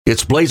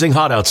It's blazing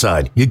hot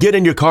outside. You get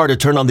in your car to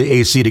turn on the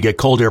AC to get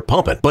cold air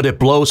pumping, but it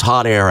blows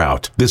hot air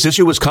out. This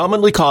issue is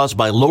commonly caused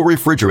by low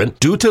refrigerant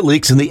due to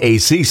leaks in the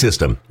AC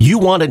system. You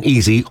want an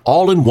easy,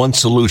 all-in-one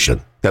solution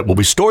that will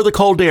restore the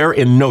cold air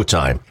in no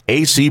time.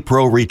 AC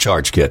Pro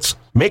Recharge Kits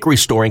make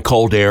restoring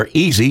cold air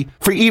easy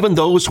for even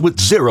those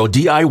with zero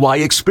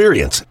DIY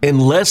experience in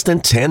less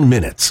than 10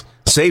 minutes.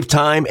 Save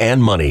time and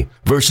money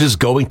versus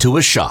going to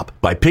a shop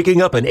by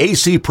picking up an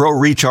AC Pro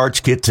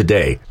Recharge Kit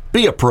today.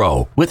 Be a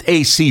pro with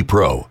AC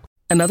Pro.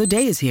 Another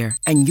day is here,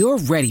 and you're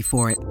ready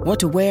for it. What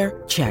to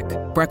wear? Check.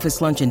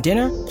 Breakfast, lunch, and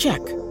dinner? Check.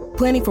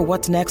 Planning for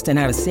what's next and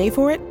how to save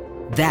for it?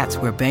 That's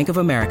where Bank of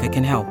America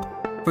can help.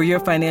 For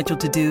your financial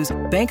to-dos,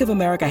 Bank of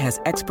America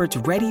has experts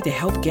ready to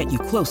help get you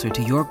closer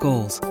to your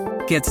goals.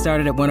 Get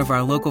started at one of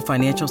our local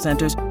financial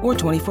centers or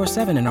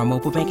 24/7 in our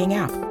mobile banking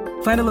app.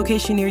 Find a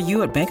location near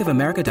you at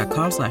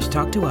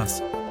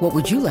bankofamerica.com/talktous. What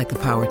would you like the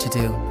power to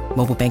do?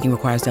 Mobile banking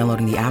requires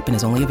downloading the app and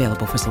is only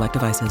available for select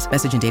devices.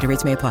 Message and data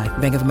rates may apply.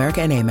 Bank of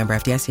America N.A., member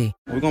FDIC.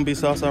 We're going to be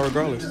Southside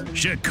regardless.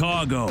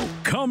 Chicago,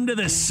 come to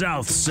the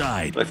South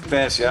Side. Like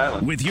Fantasy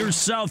Island. With your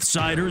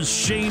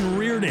Southsiders, Shane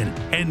Reardon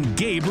and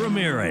Gabe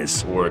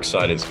Ramirez. We're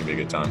excited. It's going to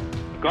be a good time.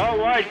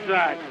 Go White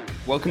Sox.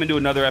 Welcome into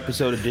another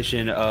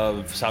edition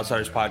of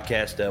Southsiders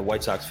Podcast, a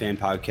White Sox fan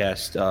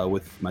podcast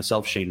with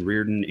myself, Shane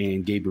Reardon,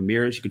 and Gabe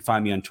Ramirez. You can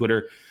find me on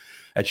Twitter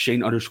at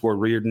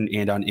Shane_Reardon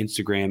and on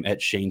Instagram at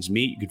Shane's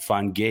Meat. You can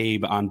find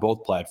Gabe on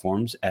both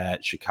platforms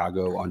at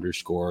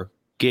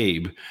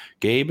Chicago_Gabe.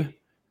 Gabe,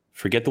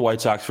 forget the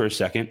White Sox for a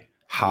second.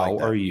 How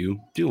are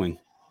you doing?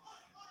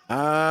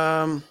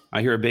 I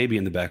hear a baby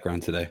in the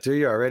background today. Do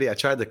you already? I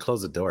tried to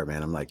close the door,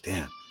 man. I'm like,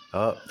 damn.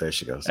 Oh, there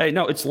she goes. Hey,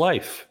 no, it's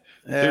life.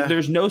 Yeah.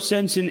 There's no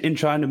sense in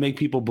trying to make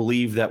people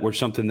believe that we're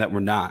something that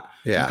we're not.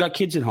 Yeah. You've got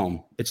kids at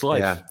home. It's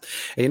life. Yeah.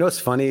 And you know what's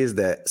funny is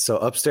that, so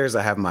upstairs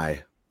I have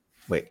my,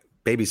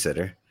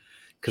 babysitter.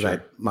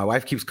 Because my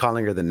wife keeps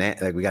calling her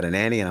like we got a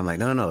nanny. And I'm like,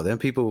 no. Then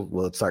people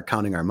will start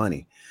counting our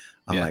money.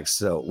 I'm like,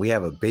 so we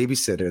have a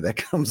babysitter that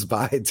comes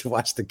by to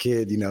watch the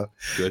kid, you know.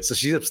 Good. So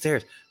she's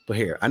upstairs. But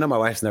here, I know my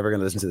wife's never going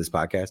to listen to this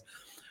podcast.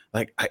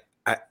 Like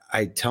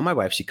I tell my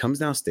wife, she comes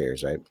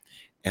downstairs, right?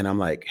 And I'm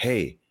like,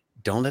 hey,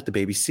 don't let the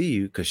baby see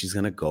you because she's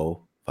going to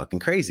go fucking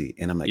crazy.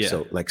 And I'm like,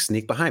 so like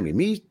sneak behind me.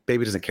 Me,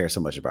 baby doesn't care so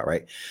much about,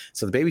 right?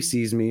 So the baby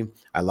sees me.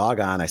 I log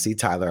on. I see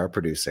Tyler, our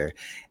producer.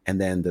 And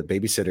then the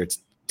babysitter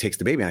takes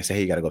the baby and I say,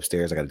 hey, you got to go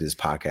upstairs. I got to do this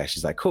podcast.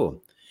 She's like,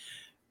 cool.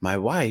 My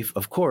wife,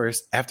 of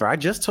course, after I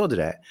just told her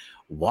that,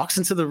 walks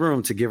into the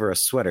room to give her a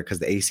sweater because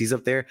the AC's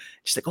up there.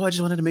 She's like, oh, I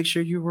just wanted to make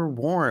sure you were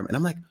warm. And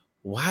I'm like,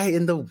 why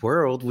in the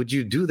world would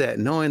you do that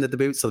knowing that the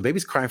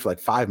baby's crying for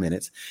like 5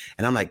 minutes.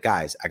 And I'm like,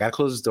 guys, I got to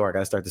close this door. I got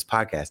to start this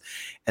podcast.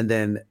 And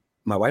then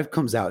my wife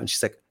comes out and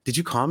she's like, did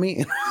you call me?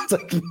 And I was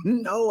like,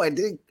 no, I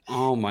didn't.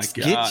 Oh my God.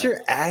 Get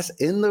your ass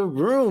in the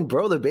room,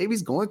 bro. The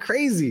baby's going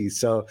crazy.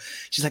 So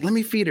she's like, let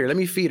me feed her.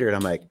 And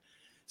I'm like,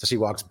 so she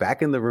walks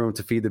back in the room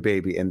to feed the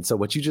baby. And so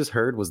what you just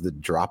heard was the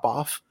drop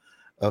off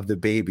of the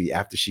baby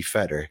after she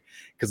fed her.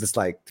 Because it's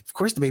like, of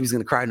course the baby's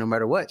going to cry no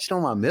matter what. She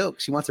don't want milk.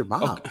 She wants her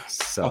mom.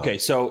 Okay.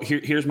 So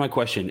here's my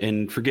question,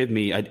 and forgive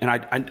me.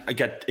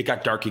 It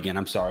got dark again.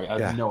 I'm sorry.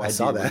 I have no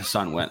idea where the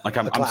sun went. Like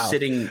I'm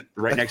sitting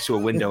right next to a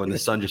window and the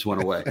sun just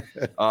went away.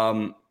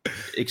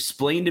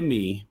 Explain to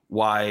me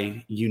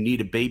why you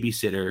need a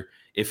babysitter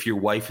if your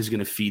wife is going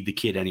to feed the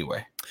kid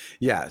anyway.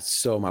 Yeah.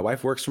 So my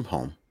wife works from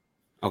home.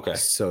 Okay.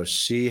 So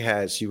she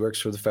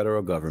works for the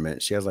federal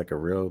government. She has like a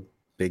real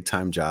big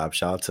time job.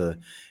 Shout out to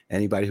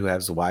anybody who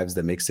has wives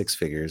that make six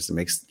figures. It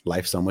makes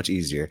life so much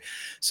easier.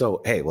 So,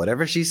 hey,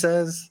 whatever she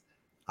says,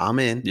 I'm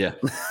in. Yeah.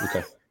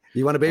 Okay.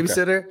 You want a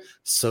babysitter? Okay.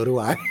 So do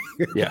I.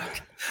 Yeah.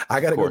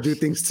 I got to go do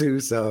things too.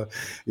 So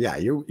yeah,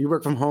 you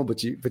work from home,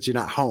 but you're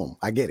not home.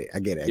 I get it.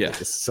 Yeah.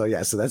 So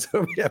that's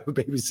why we have a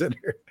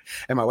babysitter,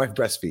 and my wife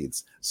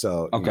breastfeeds.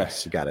 So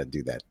she got to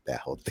do that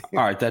whole thing.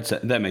 All right.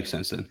 That makes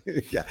sense then.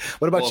 Yeah.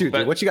 What about you?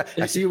 Dude? What you got?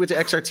 I see you with the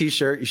XRT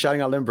shirt. You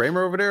shouting out Lynn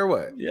Bramer over there or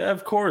what? Yeah,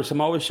 of course.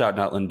 I'm always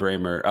shouting out Lynn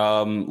Bramer.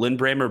 Lynn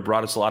Bramer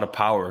brought us a lot of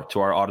power to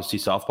our Odyssey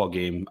softball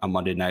game on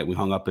Monday night. We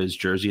hung up his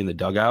jersey in the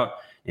dugout.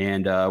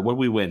 And what did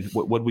we win?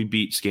 What did we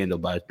beat Scandal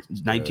by?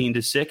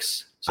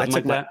 19-6? Something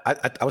like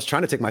that? I was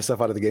trying to take myself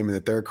out of the game in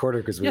the third quarter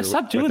because we were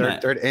stop doing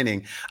that. Third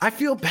inning. I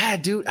feel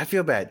bad, dude. I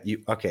feel bad.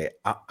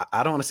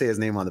 I don't want to say his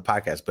name on the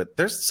podcast, but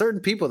there's certain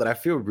people that I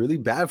feel really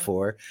bad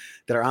for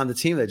that are on the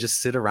team that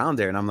just sit around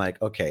there. And I'm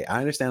like, okay, I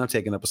understand I'm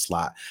taking up a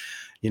slot.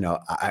 You know,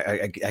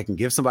 I can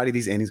give somebody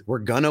these innings. We're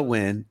going to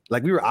win.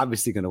 Like, we were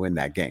obviously going to win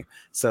that game.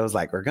 So I was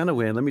like, we're going to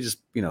win. Let me just,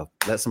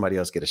 let somebody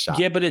else get a shot.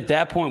 Yeah, but at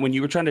that point, when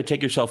you were trying to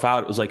take yourself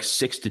out, it was like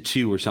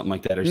 6-2 or something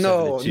like that. Or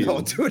no, dude.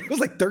 It was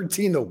like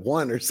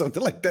 13-1 or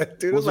something like that,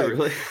 dude. Was it like,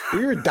 really?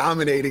 We were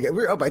dominating it.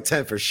 We were up by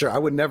 10 for sure. I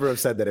would never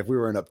have said that if we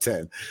weren't up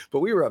 10.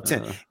 But we were up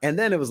 10. And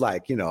then it was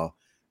like,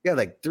 yeah,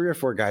 like 3 or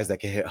 4 guys that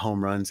can hit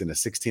home runs in a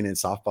 16-inch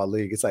softball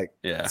league. It's like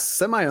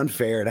semi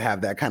unfair to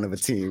have that kind of a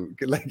team.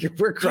 Like, if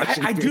we're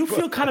crushing, I do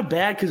feel kind of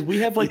bad because we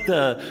have like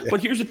but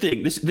here's the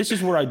thing. This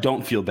is where I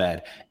don't feel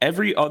bad.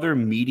 Every other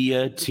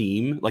media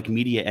team, like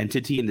media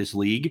entity in this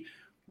league,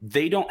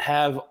 they don't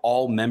have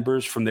all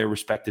members from their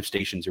respective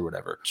stations or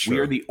whatever. Sure. We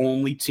are the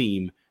only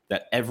team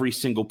that every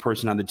single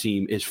person on the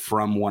team is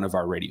from one of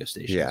our radio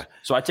stations. Yeah.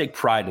 So I take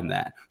pride in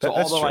that. So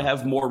That's although I true.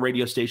 have more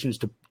radio stations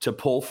to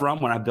pull from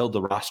when I build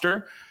the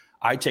roster,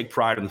 I take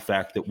pride in the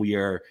fact that we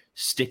are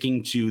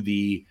sticking to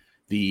the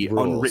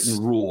Rules.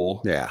 unwritten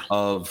rule Yeah.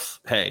 of,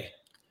 hey,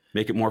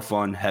 make it more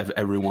fun, have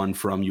everyone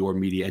from your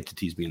media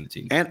entities be in the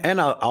team.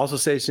 And I'll also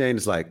say, Shane,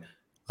 it's like,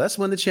 let's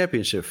win the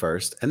championship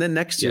first. And then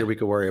next year we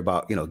could worry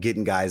about,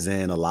 getting guys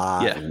in a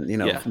lot and,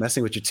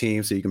 messing with your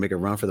team so you can make a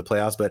run for the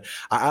playoffs. But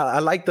I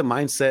like the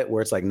mindset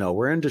where it's like, no,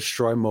 we're in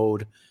destroy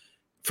mode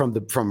from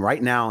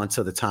right now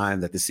until the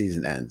time that the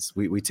season ends.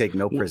 We take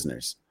no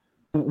prisoners.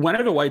 When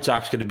are the White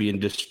Sox going to be in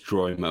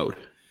destroy mode?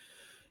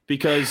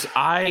 Because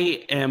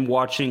I am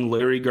watching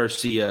Larry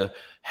Garcia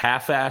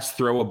half-ass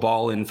throw a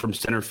ball in from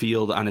center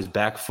field on his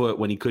back foot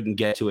when he couldn't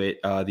get to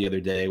it the other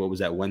day. What was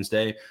that,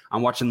 Wednesday?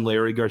 I'm watching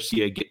Larry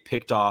Garcia get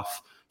picked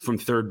off from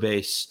third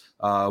base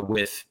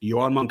with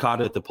Yohan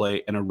Moncada at the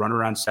plate and a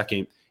runner on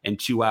second and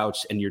 2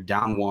 outs, and you're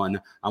down 1.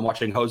 I'm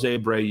watching Jose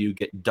Abreu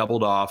get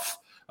doubled off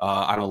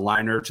on a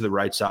liner to the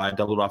right side,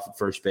 doubled off at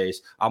first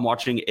base. I'm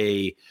watching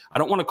I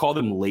don't want to call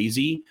them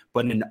lazy,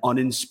 but an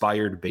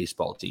uninspired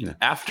baseball team. Yeah.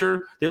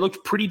 After they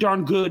looked pretty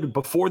darn good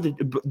before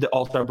the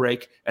All-Star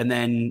break, and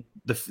then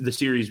the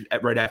series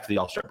right after the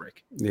All-Star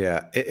break.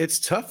 Yeah, it's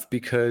tough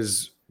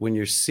because when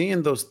you're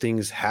seeing those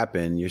things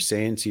happen, you're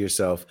saying to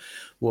yourself,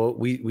 well,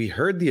 we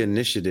heard the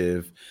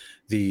initiative,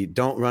 the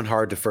don't run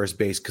hard to first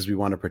base because we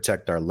want to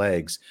protect our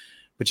legs.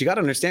 But you got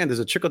to understand there's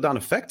a trickle-down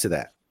effect to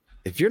that.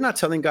 If you're not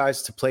telling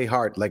guys to play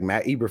hard, like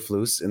Matt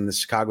Eberflus in the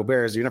Chicago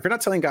Bears, if you're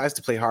not telling guys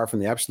to play hard from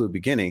the absolute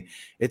beginning,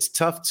 it's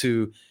tough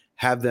to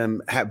have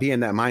them be in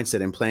that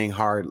mindset and playing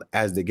hard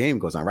as the game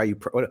goes on, right?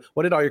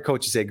 What did all your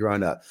coaches say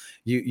growing up?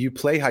 You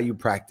play how you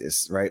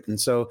practice, right? And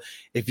so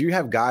if you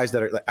have guys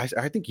that are like,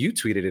 I think you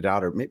tweeted it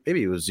out, or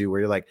maybe it was you,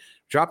 where you're like,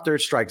 drop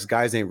third strikes,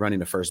 guys ain't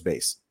running to first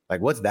base. Like,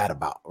 what's that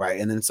about,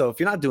 right? And then so if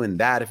you're not doing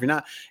that, if you're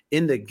not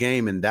in the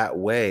game in that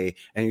way,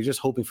 and you're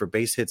just hoping for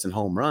base hits and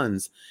home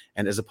runs,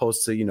 and as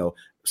opposed to,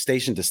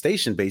 station to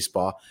station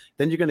baseball,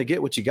 then you're going to get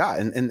what you got.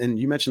 And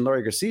you mentioned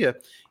Larry Garcia,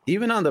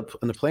 even on the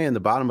play in the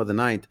bottom of the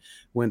ninth,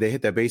 when they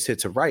hit that base hit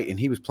to right and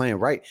he was playing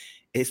right,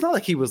 it's not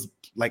like he was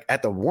like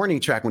at the warning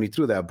track when he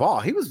threw that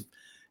ball. He was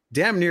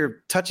damn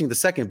near touching the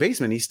second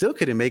baseman. He still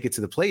couldn't make it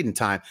to the plate in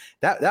time.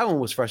 That one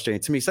was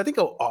frustrating to me. So I think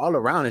all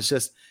around, it's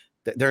just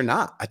that they're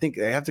not. I think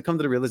they have to come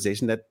to the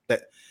realization that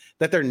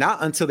they're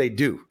not until they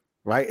do,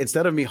 right?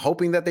 Instead of me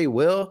hoping that they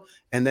will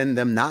and then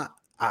them not.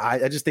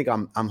 I just think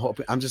I'm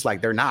hoping, I'm just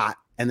like, they're not.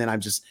 And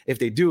then if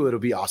they do, it'll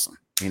be awesome,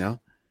 It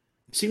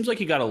seems like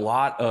you got a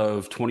lot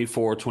of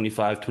 24,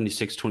 25,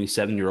 26,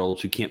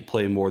 27-year-olds who can't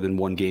play more than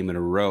one game in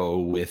a row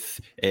with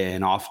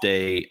an off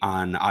day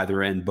on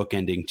either end,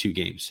 bookending 2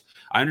 games.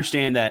 I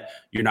understand that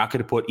you're not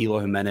going to put Eloy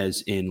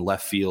Jimenez in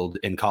left field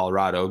in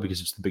Colorado because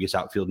it's the biggest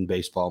outfield in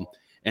baseball.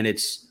 And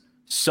it's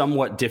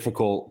somewhat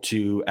difficult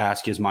to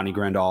ask Yasmani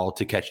Grandal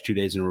to catch 2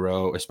 days in a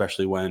row,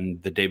 especially when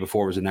the day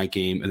before was a night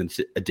game and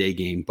then a day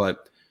game.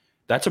 But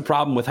that's a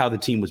problem with how the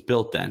team was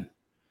built then.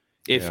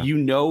 If if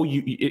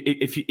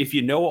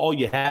you know all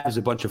you have is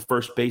a bunch of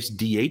first base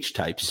DH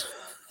types,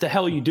 what the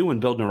hell are you doing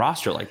building a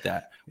roster like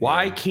that?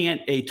 Why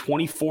can't a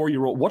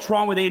 24-year-old? What's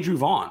wrong with Andrew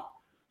Vaughn?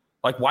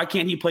 Like, why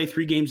can't he play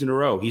 3 games in a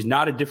row? He's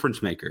not a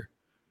difference maker.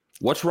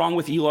 What's wrong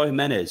with Eloy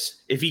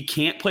Jimenez? If he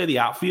can't play the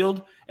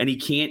outfield and he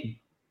can't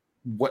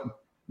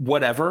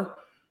whatever,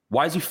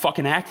 why is he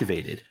fucking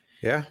activated?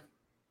 Yeah.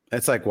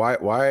 It's like,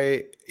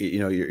 why,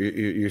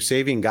 you're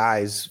saving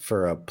guys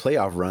for a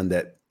playoff run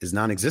that is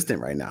non-existent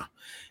right now.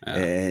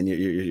 And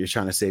you're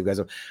trying to save guys.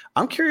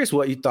 I'm curious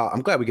what you thought.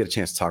 I'm glad we get a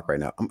chance to talk right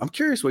now. I'm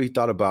curious what you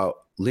thought about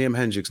Liam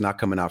Hendriks not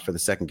coming out for the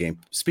second game.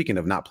 Speaking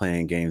of not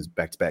playing games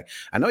back to back,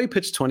 I know he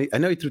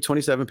threw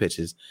 27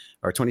 pitches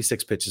or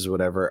 26 pitches or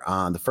whatever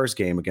on the first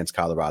game against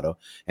Colorado.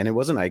 And it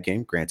was a night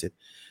game, granted.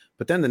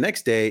 But then the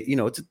next day,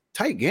 it's a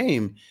tight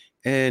game.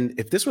 And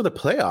if this were the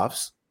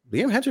playoffs,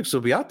 Liam Hendriks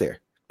will be out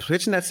there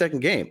pitching that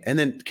second game. And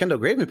then Kendall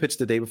Graveman pitched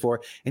the day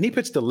before, and he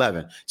pitched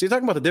 11. So you're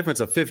talking about the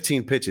difference of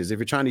 15 pitches. If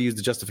you're trying to use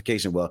the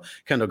justification, well,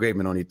 Kendall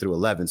Graveman only threw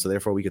 11, so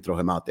therefore we could throw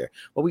him out there.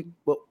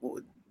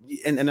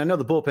 And I know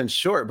the bullpen's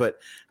short, but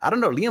I don't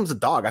know. Liam's a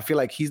dog. I feel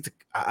like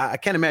I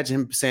can't imagine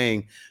him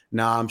saying,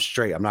 "Nah, I'm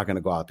straight. I'm not going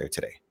to go out there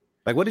today."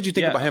 Like, what did you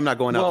think about him not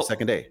going out the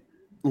second day?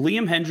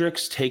 Liam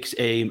Hendriks takes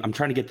I'm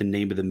trying to get the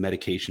name of the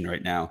medication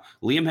right now.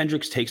 Liam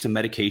Hendriks takes a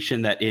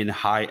medication that in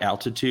high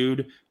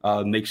altitude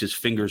makes his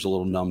fingers a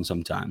little numb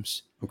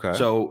sometimes. Okay.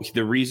 So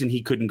the reason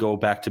he couldn't go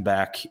back to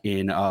back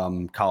in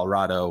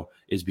Colorado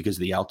is because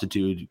of the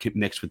altitude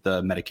mixed with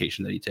the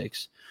medication that he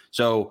takes.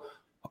 So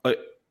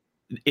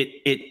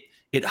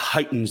it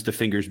heightens the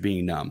fingers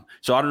being numb.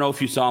 So I don't know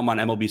if you saw him on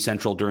MLB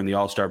Central during the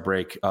All-Star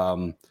break.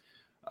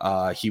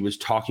 He was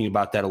talking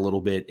about that a little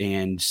bit,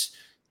 and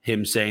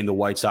him saying the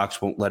White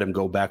Sox won't let him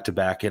go back to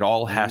back. It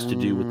all has to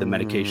do with the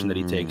medication that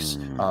he takes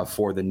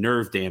for the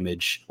nerve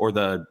damage or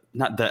the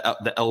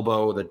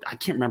elbow. I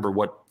can't remember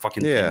what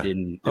fucking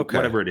tendon,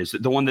 whatever it is.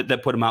 The one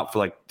that put him out for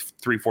like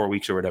 3-4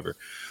 weeks or whatever.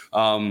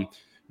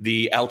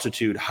 The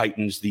altitude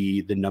heightens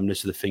the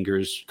numbness of the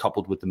fingers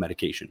coupled with the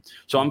medication.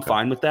 So I'm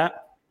fine with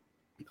that.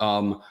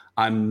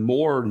 I'm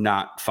more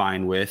not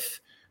fine with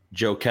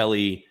Joe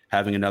Kelly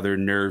having another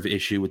nerve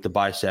issue with the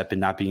bicep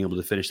and not being able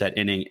to finish that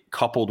inning,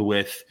 coupled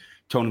with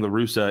Tony La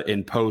Russa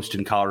in post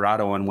in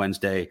Colorado on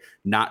Wednesday,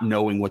 not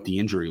knowing what the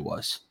injury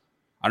was.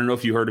 I don't know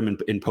if you heard him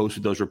in post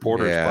with those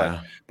reporters,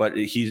 but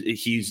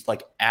he's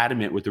like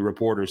adamant with the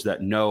reporters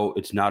that no,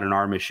 it's not an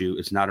arm issue.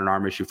 It's not an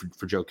arm issue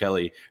for Joe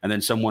Kelly. And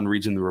then someone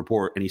reads in the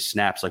report and he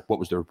snaps like, what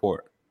was the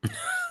report?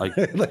 Like,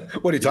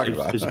 what are you talking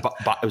about?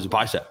 It was a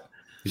bicep.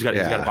 He's got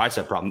a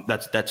bicep problem.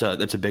 That's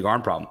a big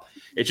arm problem.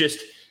 It's just,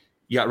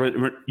 you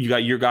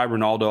got your guy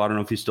Ronaldo. I don't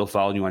know if he's still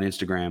following you on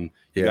Instagram.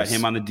 You got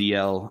him on the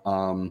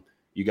DL.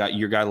 You got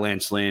your guy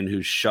Lance Lynn,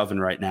 who's shoving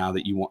right now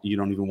that you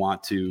don't even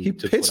want to. He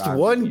pitched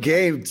one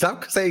game.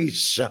 Stop saying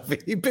he's shoving.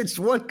 He pitched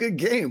one good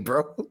game,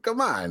 bro.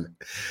 Come on.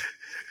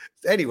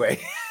 Anyway,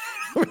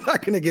 we're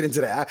not going to get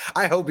into that.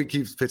 I hope he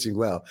keeps pitching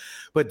well.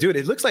 But dude,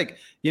 it looks like,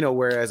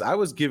 whereas I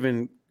was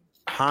giving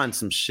Han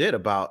some shit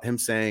about him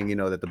saying,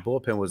 that the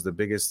bullpen was the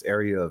biggest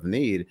area of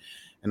need,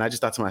 and I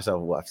just thought to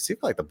myself, well, I feel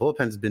like the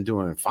bullpen's been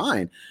doing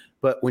fine.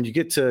 But when you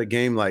get to a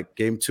game like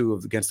game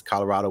 2 against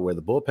Colorado, where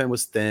the bullpen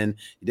was thin,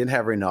 you didn't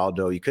have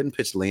Ronaldo, you couldn't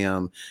pitch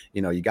Liam,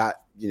 you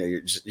got,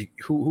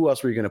 who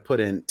else were you going to put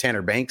in?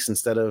 Tanner Banks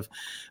instead of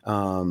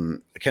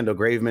Kendall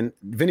Graveman.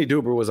 Vinny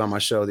Duber was on my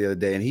show the other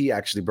day, and he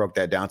actually broke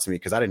that down to me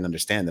because I didn't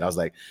understand it. I was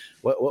like,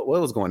 what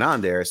was going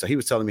on there? So he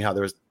was telling me how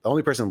the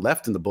only person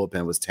left in the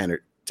bullpen was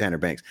Tanner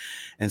Banks.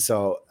 And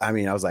so, I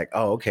was like,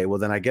 oh, okay, well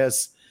then I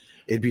guess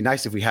it'd be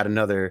nice if we had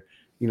another,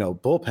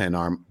 bullpen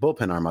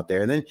arm out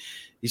there. And then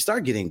you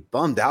start getting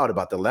bummed out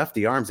about the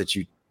lefty arms that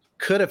you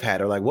could have had,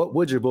 or like, what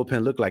would your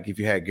bullpen look like if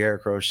you had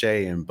Garrett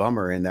Crochet and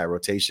Bummer in that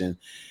rotation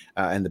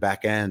in the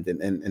back end,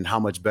 and how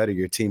much better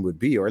your team would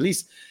be, or at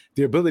least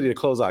the ability to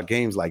close out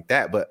games like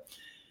that. But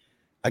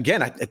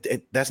again,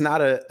 that's not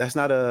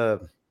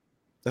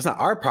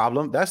our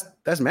problem. That's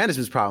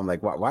management's problem.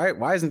 Like,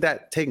 why isn't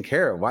that taken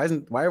care of? Why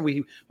don't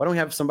we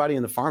have somebody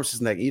in the farm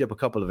system that can eat up a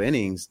couple of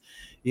innings,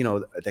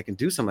 that can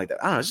do something like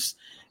that? I don't know.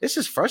 It's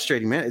just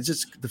frustrating, man. It's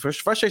just the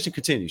frustration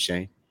continues,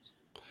 Shane.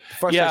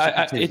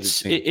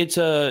 It's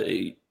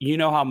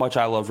how much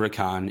I love Rick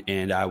Hahn,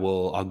 and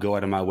I'll go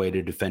out of my way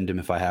to defend him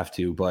if I have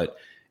to, but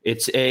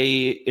it's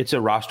a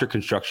roster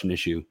construction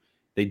issue.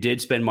 They did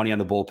spend money on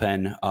the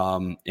bullpen,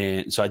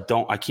 and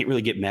so I can't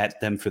really get mad at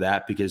them for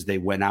that, because they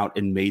went out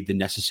and made the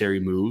necessary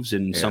moves,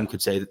 and some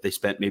could say that they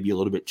spent maybe a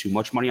little bit too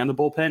much money on the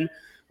bullpen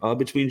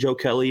between Joe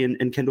Kelly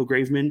and Kendall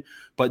Graveman,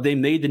 but they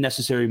made the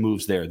necessary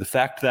moves there. The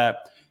fact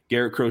that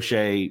Garrett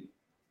Crochet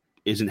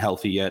isn't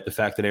healthy yet, the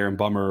fact that Aaron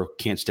Bummer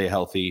can't stay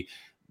healthy,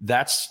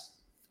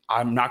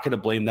 I'm not going to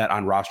blame that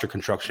on roster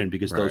construction,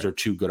 because those are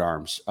two good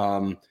arms.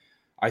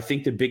 I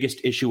think the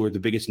biggest issue or the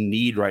biggest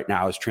need right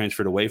now is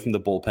transferred away from the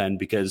bullpen,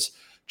 because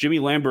Jimmy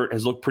Lambert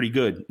has looked pretty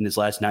good in his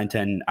last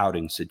 9-10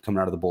 outings coming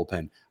out of the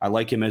bullpen. I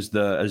like him as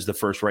the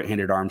first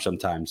right-handed arm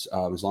sometimes,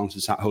 as long as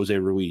it's not Jose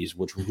Ruiz,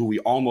 who we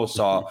almost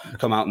saw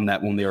come out in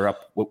that when they were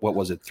up, what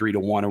was it,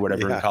 3-1 or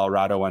whatever in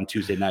Colorado on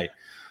Tuesday night.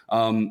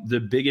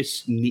 The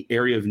biggest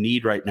area of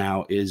need right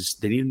now is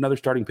they need another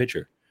starting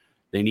pitcher.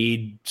 They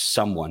need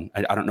someone.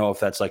 I don't know if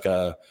that's like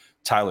a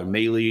Tyler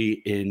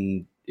Mahle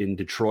in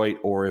Detroit,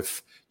 or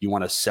if you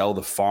want to sell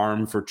the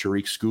farm for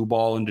Tariq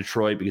Skubal in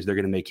Detroit because they're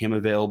going to make him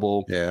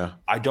available. Yeah.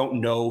 I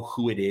don't know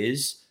who it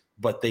is,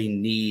 but they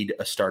need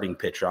a starting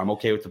pitcher. I'm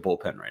okay with the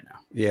bullpen right now.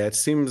 Yeah, it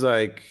seems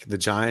like the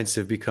Giants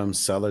have become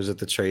sellers at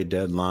the trade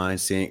deadline,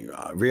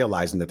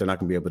 realizing that they're not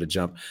going to be able to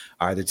jump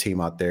either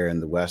team out there in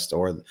the West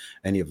or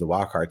any of the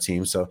wildcard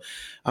teams. So,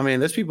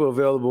 there's people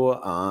available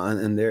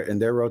in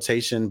their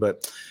rotation,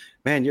 but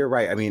man, you're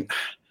right.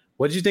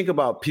 What did you think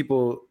about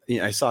people?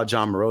 I saw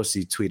John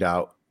Morosi tweet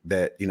out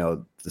that,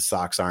 the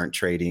Sox aren't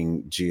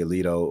trading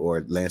Giolito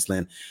or Lance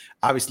Lynn.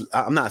 Obviously,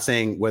 I'm not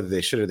saying whether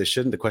they should or they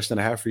shouldn't. The question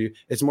I have for you,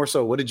 it's more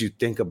so, what did you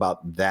think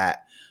about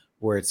that,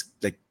 where it's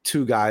like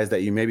two guys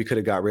that you maybe could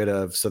have got rid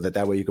of so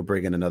that way you could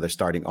bring in another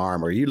starting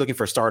arm? Or are you looking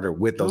for a starter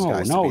with those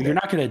guys? No, you're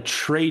not going to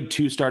trade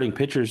two starting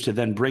pitchers to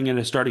then bring in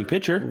a starting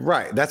pitcher.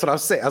 Right. That's what I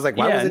was saying. I was like,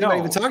 why was anybody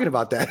even talking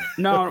about that?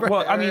 No,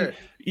 well,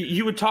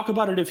 you would talk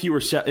about it if they were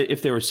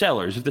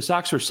sellers. If the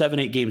Sox were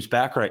 7-8 games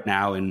back right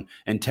now and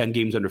 10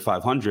 games under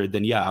 500,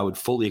 then I would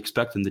fully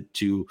expect them to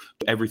do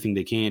everything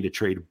they can to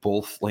trade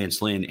both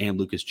Lance Lynn and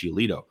Lucas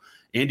Giolito,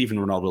 and even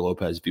Ronaldo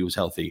Lopez if he was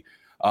healthy.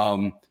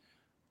 Because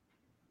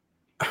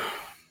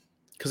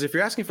if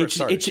you're asking for a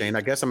starter, Shane,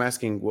 I guess I'm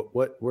asking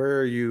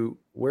where are you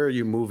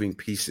moving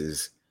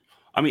pieces?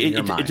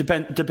 It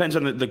depends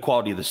on the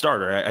quality of the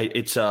starter.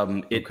 It's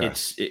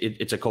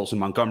a Colson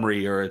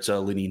Montgomery, or it's a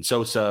Lenyn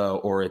Sosa,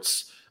 or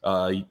it's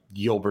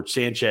Gilbert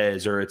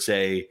Sanchez, or it's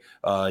a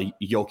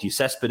Yoelqui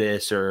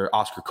Cespedes or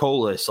Oscar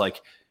Colas.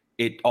 Like,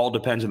 it all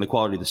depends on the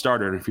quality of the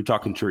starter. And if you're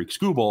talking Tariq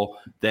Skubal,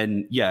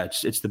 then yeah,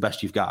 it's the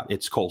best you've got.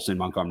 It's Colson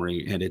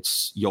Montgomery, and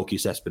it's Yoki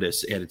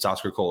Cespedes, and it's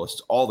Oscar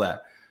Colas, all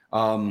that.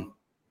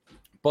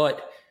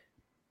 But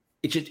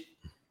it's just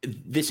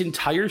this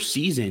entire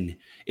season,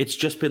 it's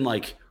just been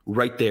like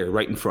right there,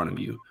 right in front of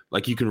you.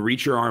 Like you can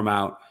reach your arm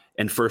out,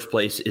 and first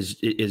place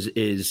is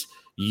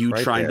you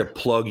right trying there. To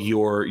plug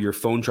your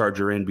phone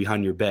charger in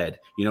behind your bed.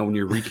 You know, when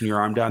you're reaching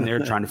your arm down there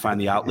trying to find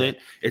the outlet,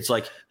 it's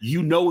like,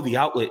 you know, the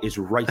outlet is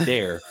right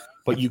there,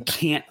 but you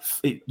can't,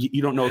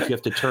 you don't know if you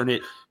have to turn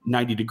it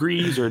 90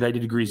 degrees or 90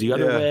 degrees the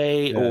other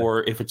way,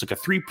 or if it's like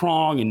a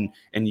 3-prong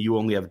and you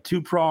only have a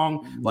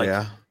 2-prong.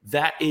 Like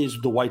that is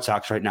the White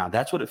Sox right now.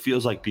 That's what it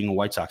feels like being a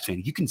White Sox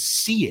fan. You can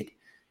see it,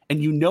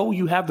 and you know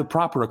you have the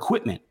proper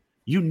equipment.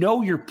 You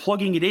know you're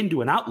plugging it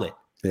into an outlet.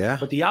 Yeah.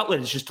 But the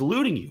outlet is just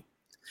eluding you.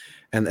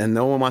 And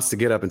no one wants to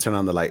get up and turn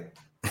on the light.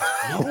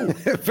 No.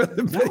 You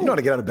don't want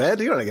to get out of bed.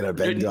 You don't want to get out of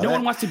bed. No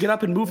one wants to get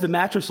up and move the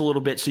mattress a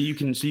little bit so you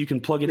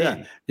can plug it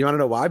in. You want to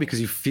know why? Because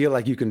you feel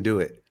like you can do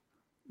it.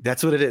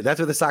 That's what it is. That's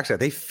what the Sox are.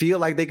 They feel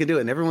like they can do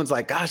it, and everyone's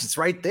like, "Gosh, it's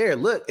right there.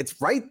 Look, it's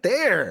right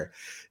there.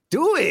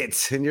 Do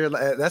it." And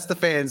that's the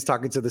fans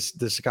talking to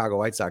the Chicago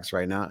White Sox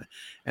right now,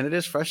 and it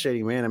is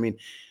frustrating, man. I mean,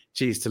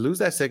 geez, to lose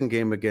that second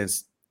game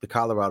against the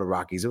Colorado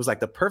Rockies, it was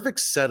like the perfect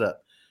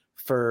setup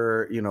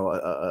for, you know,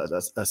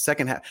 a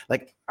second half.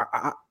 Like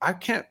I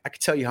can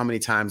tell you how many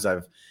times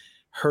I've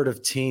heard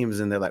of teams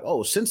and they're like,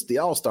 oh, since the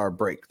All-Star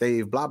break,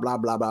 they've blah, blah,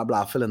 blah, blah,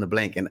 blah, fill in the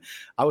blank. And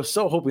I was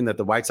so hoping that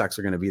the White Sox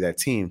are going to be that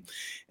team.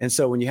 And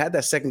so when you had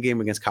that second game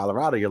against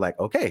Colorado, you're like,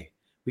 okay,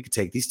 we could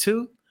take these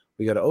two.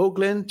 We go to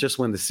Oakland, just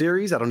win the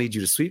series. I don't need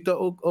you to sweep the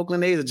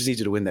Oakland A's. I just need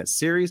you to win that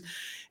series.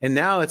 And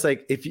now it's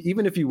like,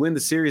 even if you win the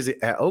series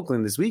at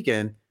Oakland this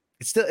weekend,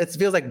 it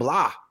feels like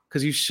blah.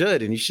 Because you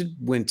should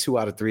win 2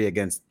 out of 3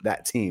 against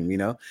that team, you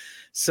know?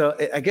 So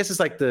I guess it's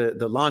like the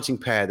launching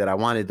pad that I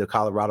wanted the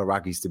Colorado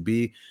Rockies to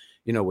be,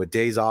 you know, with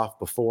days off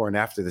before and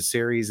after the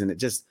series. And it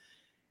just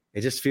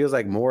feels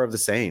like more of the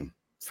same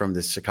from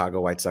this Chicago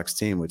White Sox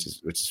team, which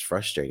is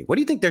frustrating. What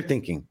do you think they're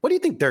thinking? I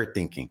think they're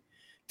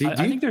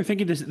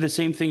thinking the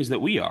same things that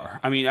we are.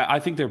 I mean,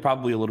 I think they're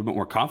probably a little bit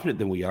more confident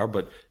than we are,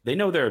 but they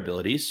know their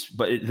abilities,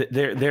 but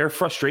their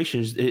frustration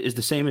is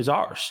the same as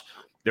ours.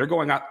 They're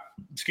going out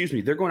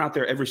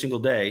there every single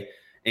day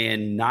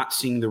and not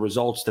seeing the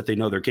results that they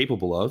know they're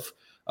capable of.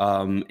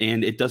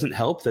 And it doesn't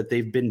help that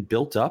they've been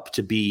built up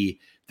to be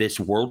this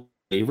world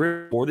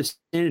favorite for the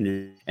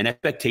season, and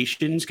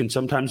expectations can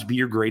sometimes be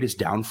your greatest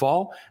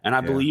downfall. And I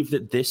believe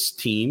that this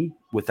team,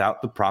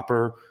 without the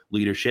proper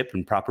leadership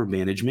and proper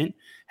management,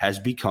 has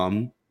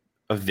become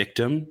a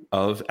victim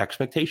of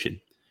expectation.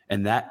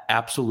 And that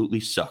absolutely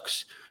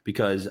sucks,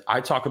 because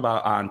I talk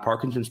about on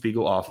Parkins and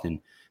Spiegel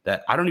often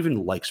that I don't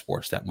even like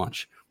sports that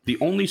much. The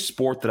only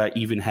sport that I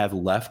even have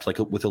left, like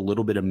with a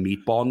little bit of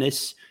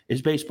meatballness,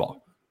 is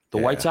baseball. The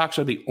White Sox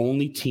are the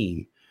only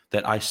team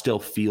that I still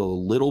feel a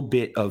little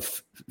bit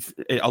of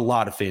a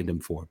lot of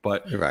fandom for,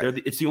 but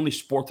it's the only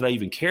sport that I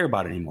even care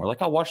about anymore.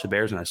 Like, I'll watch the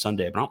Bears on a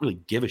Sunday, but I don't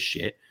really give a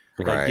shit.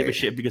 Like, I give a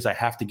shit because I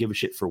have to give a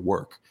shit for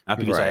work, not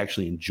because I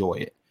actually enjoy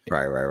it.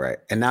 Right.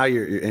 And now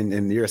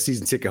you're a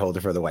season ticket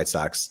holder for the White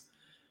Sox.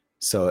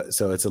 So it's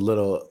a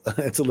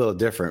little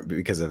different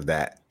because of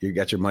that. You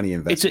got your money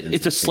invested.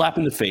 It's a slap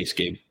in the face,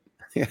 Gabe.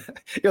 Yeah.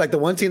 You're like, the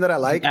one team that I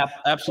like,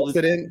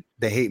 absolutely.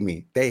 They hate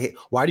me.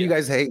 Why do you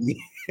guys hate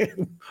me?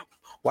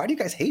 Why do you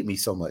guys hate me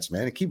so much,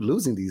 man? And keep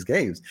losing these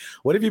games.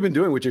 What have you been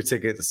doing with your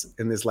tickets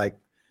in this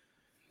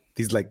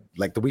these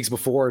the weeks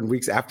before and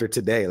weeks after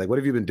today? Like, what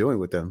have you been doing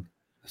with them?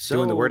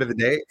 Doing the word of the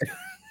day?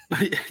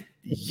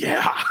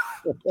 Yeah.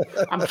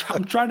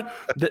 I'm trying to.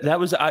 That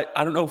was I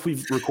don't know if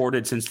we've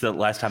recorded since the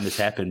last time this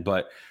happened,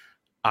 but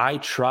I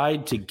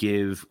tried to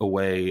give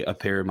away a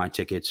pair of my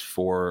tickets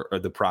for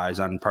the prize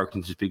on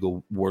Parkins and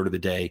Spiegel word of the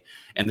day,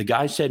 and the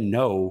guy said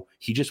no.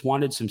 He just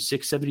wanted some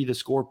 670 The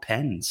Score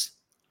pens.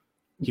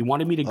 He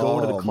wanted me to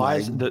go to the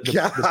prize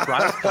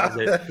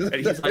closet, and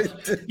he's like,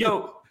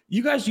 "Yo,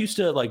 you guys used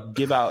to like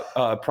give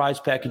out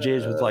prize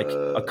packages with like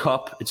a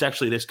cup. It's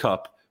actually this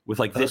cup." With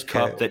like this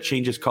cup that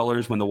changes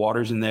colors when the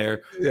water's in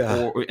there,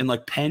 and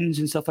like pens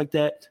and stuff like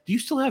that. Do you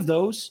still have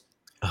those?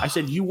 I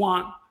said, you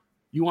want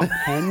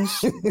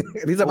pens?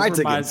 These are my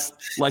tickets.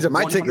 These are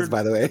my tickets,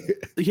 by the way.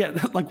 Yeah,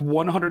 like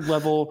 100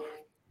 level,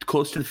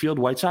 close to the field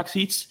White Sox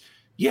seats.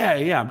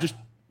 Yeah.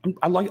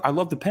 I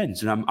love the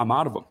pens, and I'm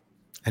out of them.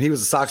 And he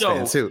was a Sox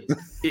fan too.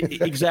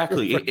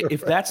 Exactly.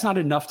 If that's not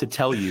enough to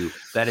tell you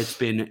that it's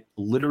been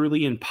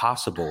literally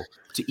impossible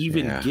to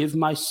even give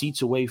my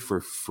seats away for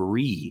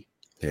free.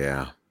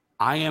 Yeah.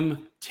 I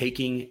am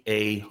taking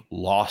a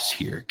loss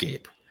here,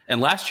 Gabe.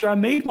 And last year I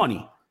made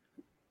money.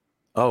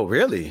 Oh,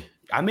 really?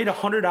 I made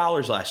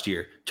 $100 last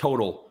year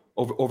total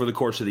over the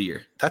course of the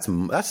year. That's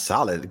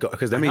solid,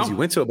 because that means you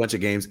went to a bunch of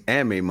games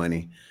and made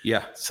money.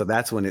 Yeah. So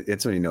that's when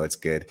you know it's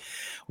good.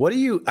 What do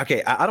you?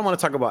 Okay, I don't want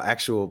to talk about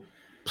actual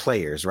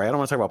players, right? I don't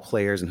want to talk about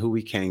players and who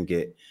we can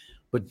get,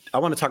 but I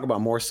want to talk about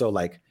more so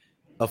like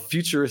a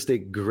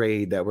futuristic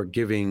grade that we're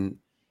giving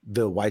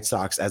the White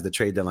Sox as the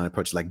trade deadline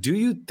approaches? Like, do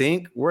you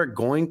think we're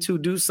going to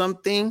do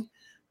something,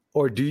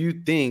 or do you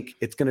think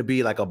it's going to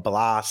be like a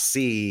blah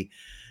C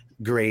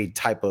grade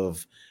type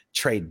of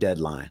trade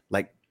deadline?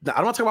 Like, I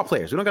don't want to talk about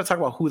players. We don't got to talk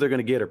about who they're going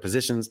to get or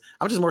positions.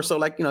 I'm just more so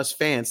like, as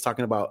fans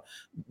talking about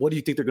what do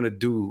you think they're going to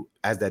do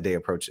as that day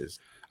approaches?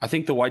 I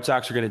think the White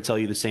Sox are going to tell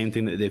you the same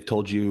thing that they've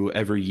told you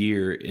every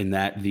year, in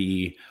that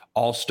the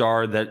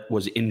all-star that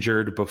was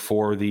injured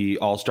before the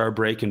all-star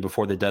break and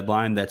before the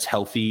deadline, that's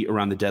healthy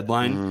around the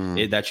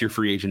deadline, that's your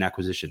free agent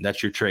acquisition.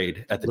 That's your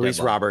trade at the Luis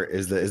deadline. Robert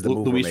is the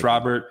move. Luis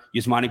Robert,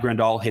 Yasmani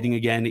Grandal hitting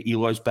again.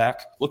 Eloy's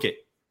back. Look at,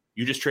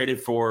 you just traded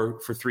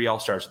for 3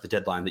 all-stars at the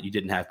deadline that you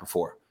didn't have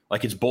before.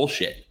 Like, it's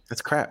bullshit.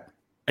 That's crap.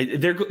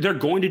 They're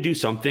going to do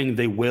something.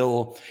 They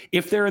will,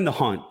 if they're in the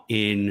hunt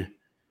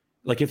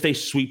if they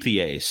sweep the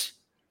A's,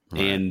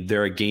 right, and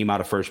they're a game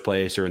out of first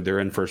place, or they're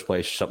in first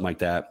place, something like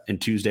that, and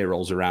Tuesday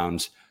rolls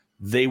around,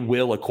 they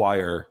will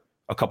acquire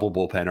a couple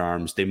bullpen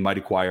arms. They might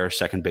acquire a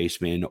second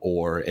baseman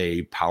or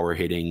a power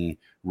hitting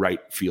right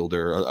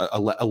fielder,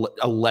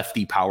 a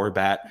lefty power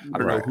bat. I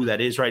don't know who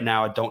that is right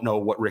now. I don't know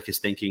what Rick is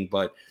thinking,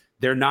 but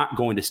they're not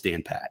going to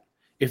stand pat.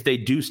 If they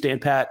do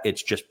stand pat,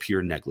 it's just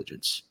pure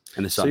negligence.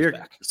 And the Sun's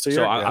back.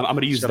 So I'm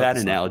going to use that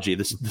analogy.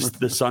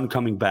 The Sun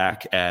coming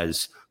back,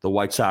 as the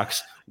White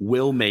Sox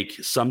will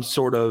make some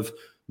sort of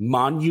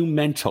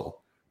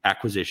monumental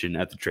acquisition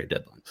at the trade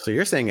deadline. So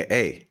you're saying an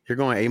A. You're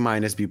going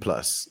A-, B+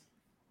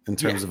 in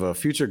terms of a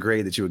future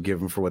grade that you would give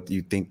them for what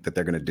you think that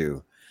they're going to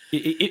do.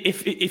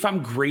 If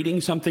I'm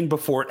grading something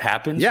before it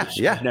happens,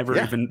 which I've never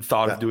even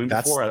thought of doing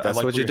before, I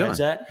like what you're doing.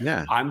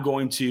 I'm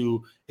going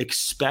to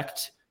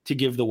expect to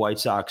give the White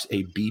Sox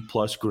a B+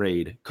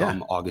 grade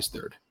come August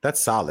 3rd. That's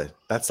solid.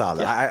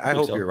 Yeah, I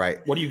hope you're right.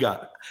 What do you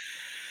got?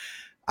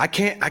 I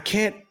cannot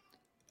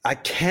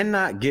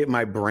get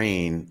my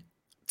brain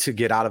to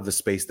get out of the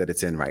space that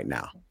it's in right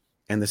now.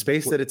 And the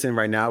space that it's in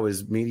right now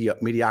is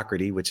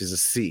mediocrity, which is a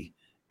C.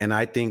 And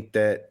I think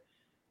that,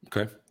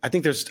 I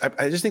just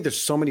think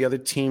there's so many other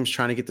teams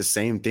trying to get the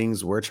same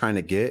things we're trying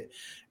to get.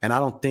 And I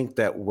don't think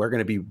that we're going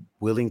to be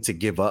willing to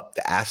give up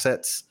the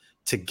assets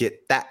to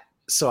get that.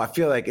 So I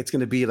feel like it's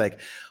going to be like,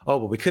 oh,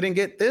 but we couldn't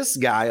get this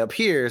guy up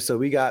here, so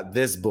we got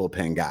this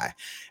bullpen guy.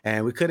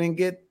 And we couldn't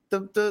get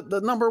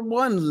the number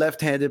 1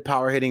 left-handed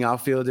power hitting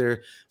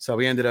outfielder, so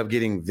we ended up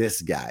getting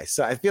this guy.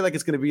 So I feel like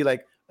it's going to be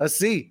like a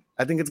C.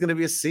 I think it's going to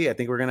be a C. I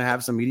think we're going to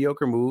have some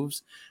mediocre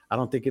moves. I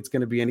don't think it's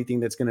going to be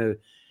anything that's going to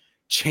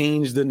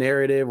change the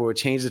narrative or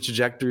change the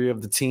trajectory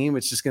of the team.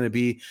 It's just going to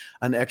be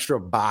an extra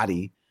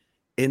body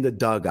in the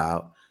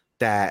dugout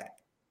that,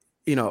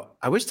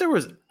 I wish there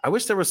was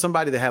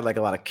somebody that had like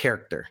a lot of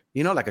character,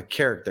 like a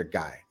character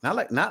guy, not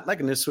like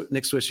a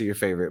Nick Swisher, your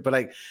favorite, but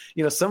like,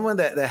 someone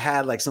that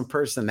had like some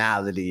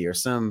personality or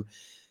some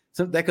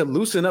that could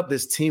loosen up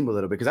this team a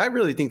little bit. Cause I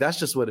really think that's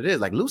just what it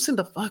is. Like, loosen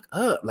the fuck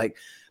up. Like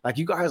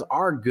you guys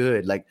are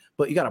good,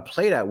 but you got to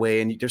play that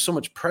way. And there's so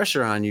much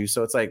pressure on you.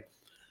 So it's like,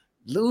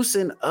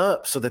 loosen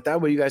up so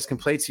that way you guys can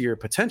play to your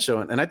potential.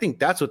 And I think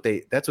that's what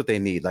they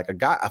need. Like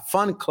a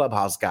fun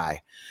clubhouse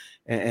guy.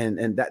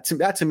 And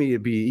that to me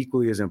would be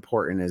equally as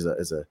important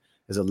as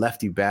a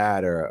lefty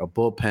bat or a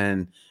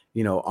bullpen,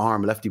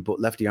 arm,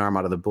 lefty arm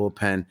out of the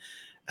bullpen.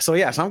 So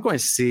I'm going to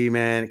C,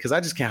 man, because I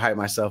just can't hype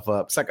myself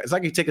up. It's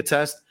like you take a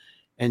test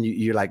and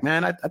you're like,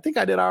 man, I think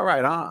I did all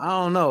right. I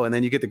don't know. And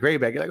then you get the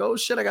grade back. You're like, oh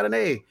shit, I got an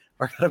A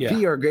or I got a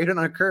B or a grade on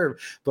a curve.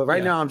 But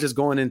right now I'm just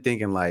going in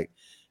thinking like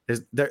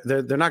they're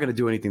not going to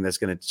do anything that's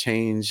going to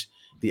change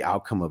the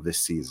outcome of this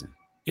season.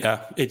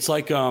 Yeah, it's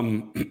like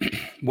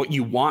what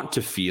you want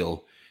to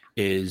feel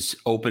is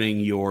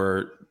opening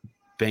your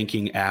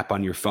banking app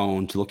on your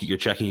phone to look at your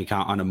checking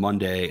account on a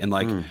Monday and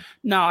like,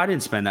 no, I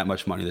didn't spend that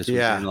much money this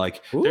weekend.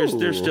 Like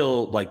there's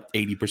still like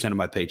 80% of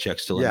my paycheck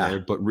still in there,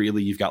 but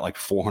really you've got like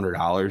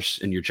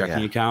 $400 in your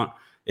checking account.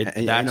 And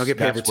you don't get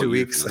paid for 2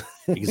 weeks.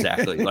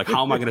 Exactly. Like,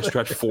 how am I going to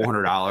stretch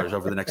 $400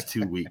 over the next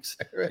 2 weeks?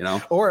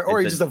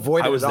 Or you just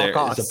avoid it at all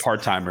costs. As a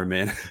part-timer,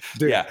 man.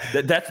 Dude. Yeah,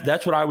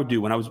 that's what I would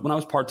do when I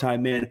was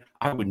part-time, man.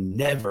 I would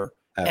never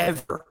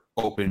ever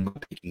open my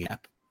banking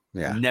app.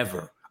 Yeah,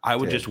 never. I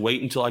would just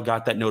wait until I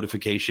got that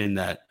notification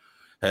that,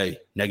 hey,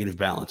 negative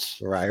balance.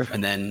 Right.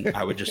 And then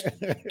I would just,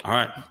 all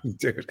right.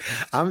 Dude,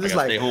 I'm just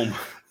like, stay home.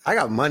 I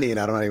got money and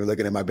I'm not even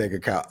looking at my bank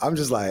account. I'm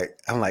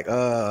like,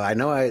 I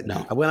know I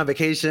went on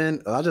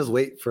vacation. I'll just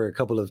wait for a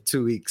couple of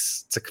 2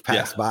 weeks to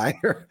pass by.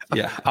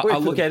 I'll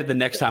look at it the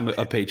next time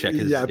a paycheck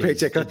is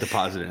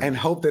deposited. And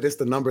hope that it's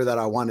the number that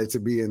I want it to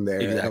be in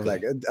there. Exactly. I'm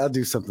like, I'll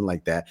do something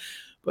like that.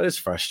 But it's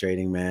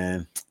frustrating,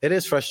 man. It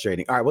is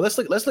frustrating. All right, well, let's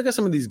look at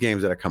some of these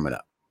games that are coming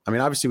up. I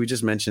mean, obviously, we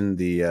just mentioned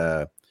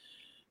the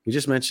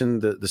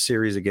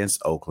series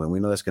against Oakland. We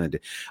know that's going to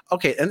do.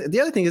 Okay, and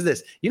the other thing is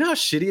this. You know how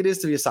shitty it is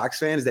to be a Sox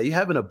fan is that you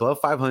have an above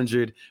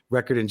 500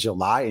 record in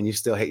July and you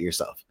still hate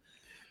yourself.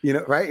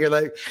 Right? You're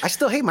like, I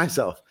still hate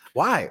myself.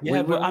 Why?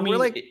 Yeah, we're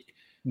like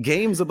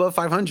games above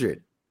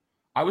 500.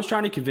 I was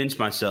trying to convince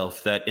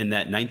myself that in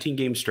that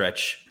 19-game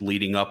stretch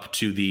leading up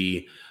to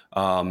the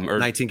or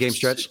 19-game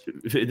stretch.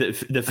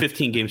 The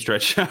 15-game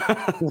stretch. The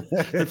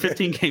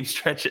 15-game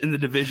stretch in the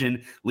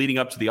division leading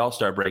up to the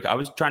All-Star break. I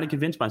was trying to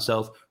convince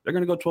myself they're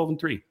going to go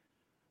 12-3.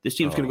 This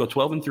team's going to go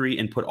 12-3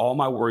 and put all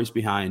my worries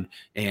behind,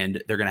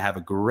 and they're going to have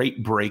a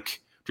great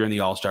break during the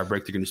All-Star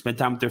break. They're going to spend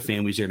time with their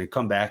families. They're going to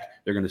come back.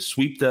 They're going to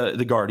sweep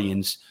the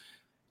Guardians.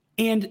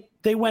 And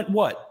they went,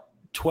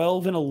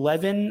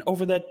 12-11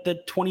 over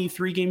the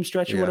 23-game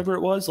stretch or whatever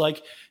it was?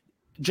 Like,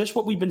 just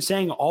what we've been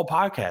saying all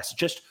podcasts,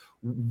 just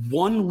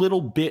one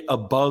little bit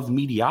above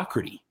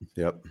mediocrity.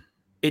 Yep.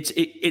 It's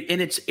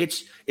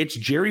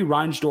Jerry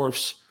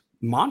Reinsdorf's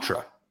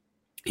mantra.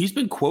 He's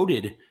been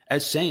quoted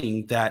as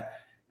saying that,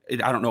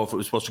 I don't know if it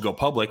was supposed to go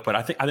public, but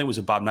I think it was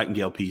a Bob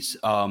Nightingale piece,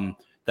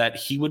 that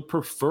he would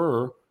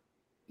prefer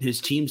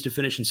his teams to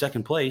finish in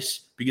second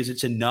place because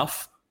it's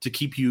enough to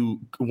keep you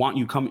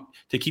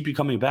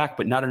coming back,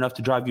 but not enough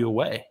to drive you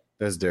away.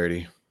 That's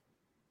dirty.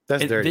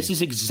 That's dirty. This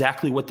is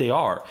exactly what they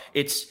are.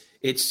 It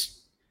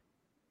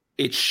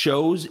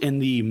shows in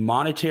the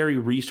monetary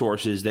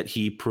resources that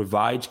he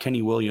provides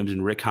Kenny Williams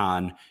and Rick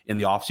Hahn in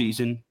the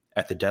offseason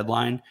at the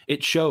deadline.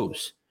 It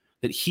shows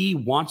that he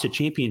wants a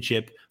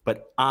championship,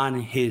 but on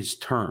his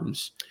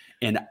terms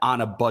and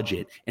on a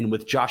budget, and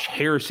with Josh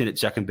Harrison at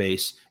second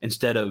base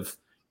instead of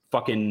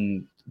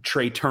fucking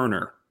Trey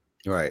Turner.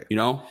 Right. You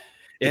know?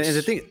 And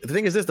the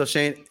thing is this, though,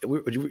 Shane,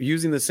 we're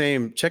using the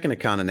same checking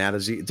account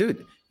analogy.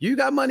 Dude, you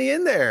got money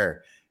in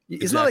there.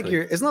 It's not like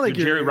you're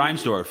Jerry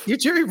Reinsdorf. You're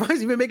Jerry Reinsdorf.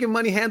 You've been making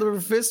money hand over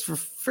fist for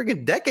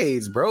freaking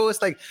decades, bro.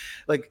 It's like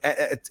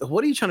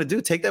what are you trying to do?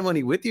 Take that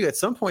money with you? At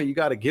some point, you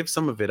got to give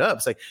some of it up.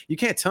 It's like, you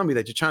can't tell me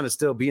that you're trying to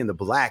still be in the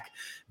black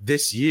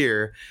this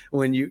year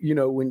when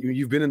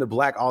you've been in the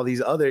black all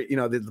these other,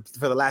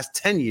 for the last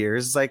 10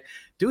 years. It's like,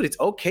 dude, it's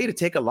okay to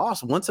take a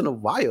loss once in a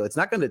while. It's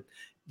not going to,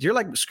 you're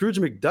like Scrooge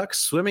McDuck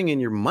swimming in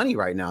your money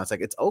right now. It's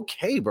like, it's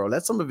okay, bro.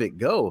 Let some of it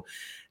go.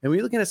 And when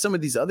you're looking at some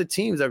of these other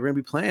teams that are going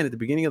to be playing at the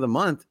beginning of the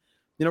month,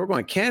 we're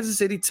going Kansas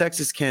City,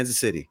 Texas, Kansas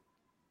City.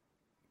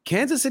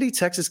 Kansas City,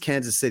 Texas,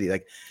 Kansas City.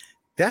 Like,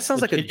 that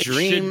sounds like a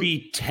dream. It should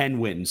be 10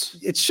 wins.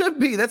 It should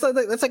be. That's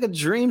like a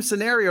dream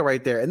scenario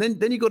right there. And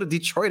then you go to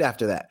Detroit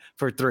after that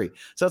for 3.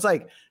 So it's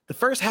like the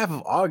first half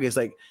of August,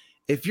 like,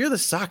 if you're the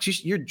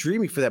Sox, you're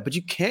dreaming for that, but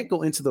you can't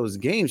go into those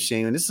games,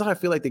 Shane. And this is how I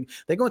feel like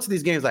they go into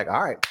these games like,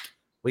 all right,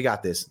 we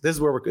got this. This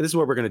is where we're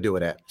going to do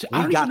it at.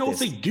 I don't even know if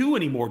they do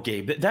anymore,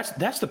 Gabe.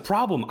 That's the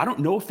problem. I don't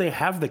know if they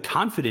have the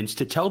confidence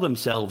to tell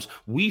themselves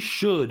we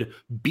should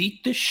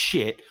beat the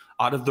shit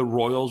out of the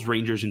Royals,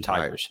 Rangers, and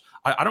Tigers.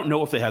 Right. I don't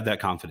know if they have that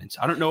confidence.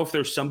 I don't know if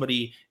there's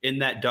somebody in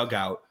that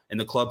dugout in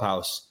the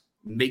clubhouse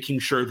making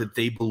sure that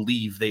they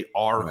believe they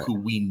are who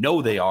we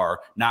know they are,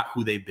 not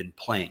who they've been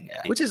playing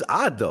at. Which is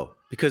odd, though,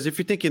 because if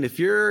you're thinking, if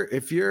you're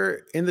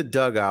in the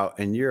dugout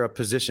and you're a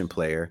position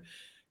player,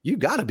 you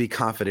got to be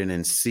confident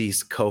in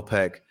Cease,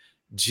 Kopech,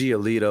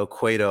 Giolito,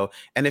 Cueto.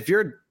 And if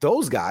you're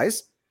those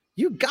guys,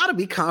 you got to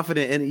be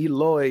confident in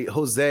Eloy,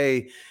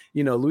 Jose,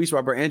 Luis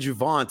Robert, Andrew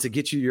Vaughn to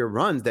get you your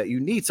runs that you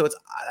need. So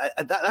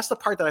that's the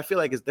part that I feel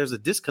like there's a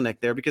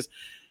disconnect there, because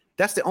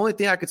that's the only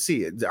thing I could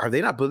see. Are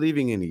they not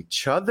believing in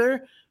each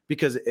other?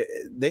 Because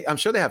I'm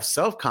sure they have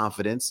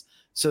self-confidence.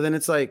 So then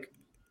it's like,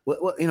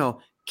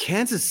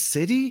 Kansas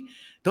City,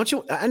 don't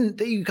you? And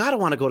you got to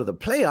want to go to the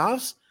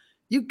playoffs.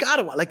 You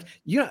gotta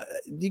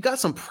you got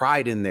some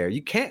pride in there.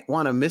 You can't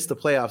want to miss the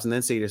playoffs and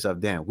then say to yourself,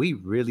 damn, we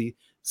really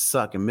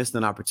suck and missed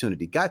an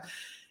opportunity. God,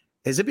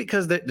 is it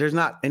because there's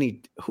not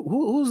any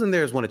who's in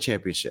there has won a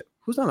championship?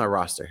 Who's on our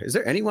roster? Is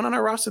there anyone on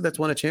our roster that's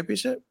won a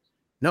championship?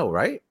 No,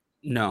 right?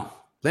 No.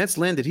 Lance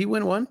Lynn, did he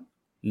win one?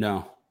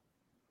 No.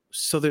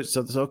 So there's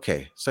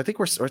okay. So I think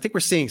we're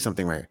seeing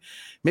something right here.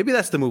 Maybe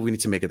that's the move we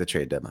need to make at the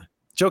trade deadline.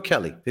 Joe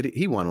Kelly,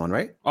 he won one,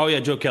 right? Oh yeah,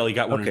 Joe Kelly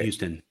got one in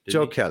Houston.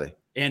 Joe Kelly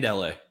and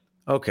LA.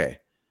 Okay.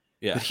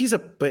 Yeah.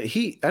 But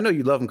I know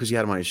you love him because you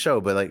had him on your show,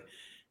 but like,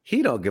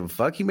 he don't give a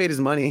fuck. He made his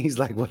money and he's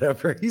like,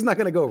 whatever. He's not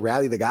going to go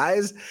rally the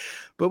guys,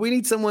 but we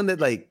need someone that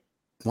like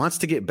wants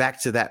to get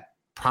back to that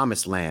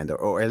promised land,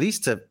 or at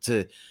least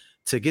to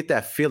get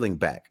that feeling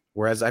back.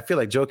 Whereas I feel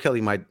like Joe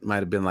Kelly might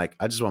have been like,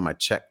 I just want my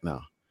check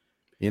now.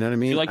 You know what I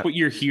mean? If you like what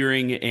you're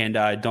hearing, and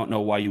I don't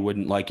know why you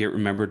wouldn't like it,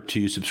 remember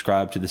to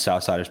subscribe to the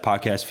Southsiders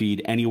podcast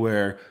feed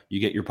anywhere you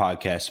get your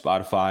podcast,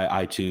 Spotify,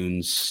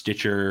 iTunes,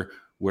 Stitcher,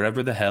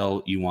 wherever the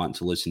hell you want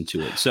to listen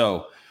to it.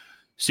 So,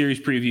 series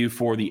preview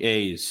for the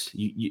A's.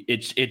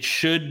 It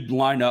should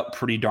line up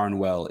pretty darn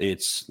well.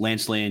 It's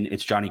Lance Lynn,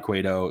 it's Johnny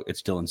Cueto,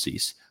 it's Dylan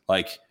Cease.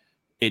 Like,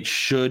 it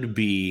should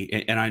be.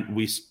 And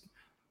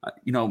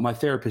my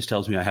therapist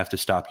tells me I have to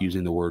stop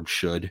using the word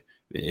 "should,"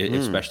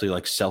 especially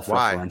like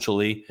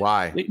self-referentially.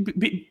 Why?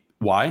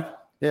 Why?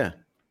 Yeah.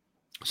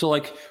 So,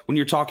 like, when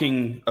you're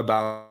talking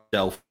about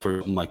self,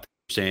 or like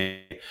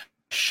saying,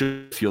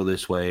 should feel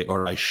this way,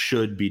 or I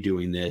should be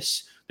doing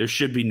this, there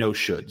should be no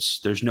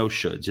shoulds. There's no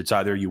shoulds. It's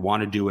either you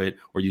want to do it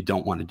or you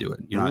don't want to do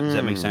it. Does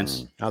that make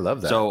sense? I love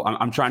that. So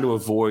I'm trying to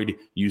avoid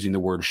using the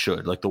word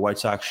should. Like, the White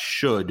Sox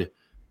should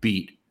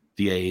beat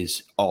the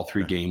A's all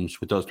 3 games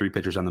with those 3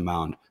 pitchers on the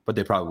mound, but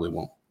they probably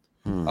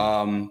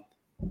won't.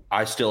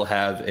 I still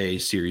have a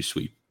series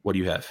sweep What do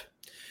you have?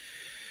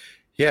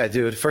 Yeah,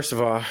 dude. First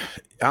of all,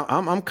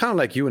 I'm kind of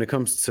like you when it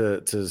comes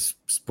to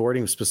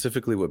sporting,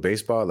 specifically with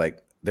baseball. Like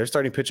their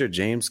starting pitcher,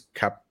 James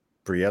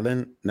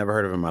Kaprielian, never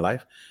heard of him in my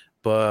life,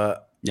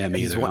 but yeah,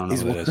 me either. I don't know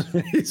who it is.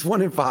 He's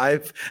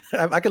 1-5.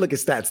 I can look at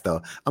stats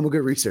though. I'm a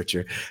good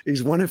researcher.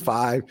 He's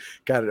 1-5,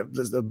 got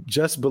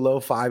just below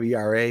 5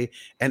 ERA.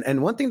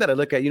 And one thing that I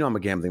look at, I'm a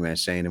gambling man,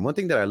 Shane. And one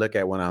thing that I look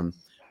at when I'm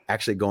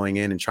actually going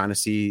in and trying to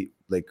see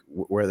like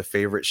where the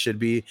favorite should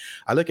be,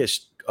 I look at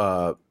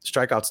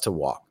strikeouts to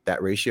walk,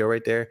 that ratio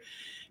right there.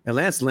 And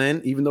Lance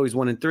Lynn, even though he's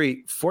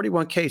 1-3,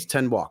 41 Ks,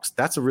 10 walks.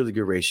 That's a really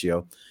good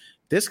ratio.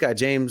 This guy,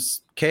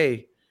 James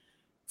K,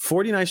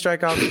 49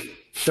 strikeouts,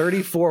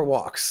 34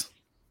 walks.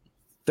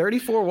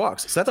 34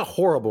 walks. So that's a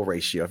horrible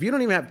ratio. If you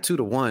don't even have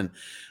 2-1,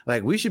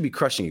 like we should be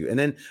crushing you. And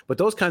then, but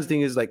those kinds of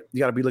things, like you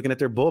got to be looking at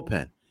their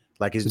bullpen.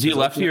 Like is he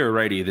lefty or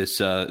righty? This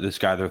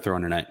guy they're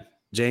throwing tonight,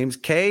 James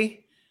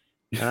K.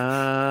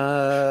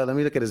 Let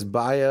me look at his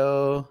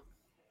bio.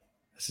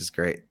 This is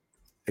great.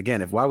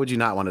 Again, why would you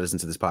not want to listen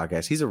to this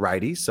podcast? He's a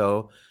righty,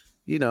 so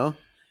he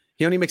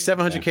only makes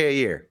 $700K a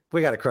year.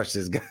 We got to crush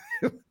this guy.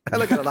 I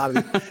look at a lot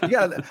of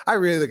these. I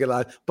really look at a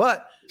lot.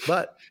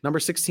 But number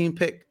 16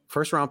 pick,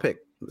 first round pick.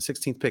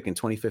 16th pick in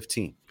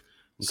 2015. Okay.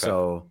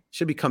 So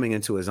should be coming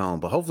into his own,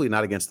 but hopefully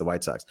not against the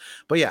White Sox.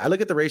 But yeah, I look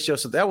at the ratio.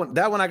 So that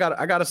one I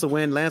got us a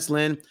win. Lance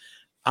Lynn,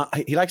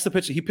 he likes to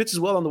pitch. He pitches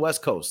well on the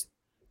West Coast.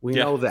 We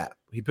know that.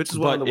 He pitches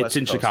well on the West Coast. It's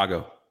in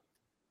Chicago.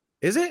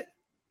 Is it?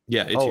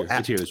 Yeah,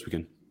 it's here this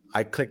weekend.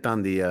 I clicked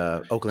on the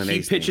Oakland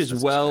A's. He pitches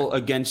well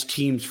against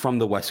teams from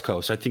the West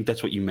Coast. I think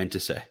that's what you meant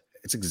to say.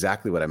 It's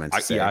exactly what I meant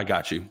to say. Yeah, I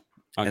got you.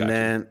 All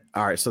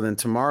right. So then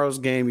tomorrow's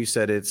game, you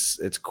said it's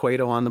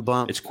Cueto on the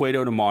bump. It's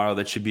Cueto tomorrow.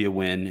 That should be a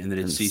win. And then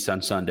it's Cease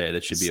on Sunday.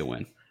 That should be a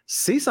win.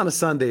 Cease on a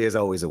Sunday is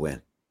always a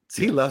win.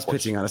 He loves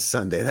pitching on a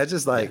Sunday. That's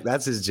just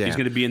that's his jam. He's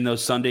going to be in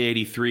those Sunday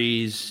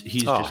 83s.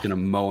 He's just going to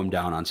mow him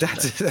down on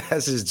Sunday.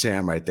 That's his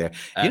jam right there.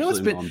 You know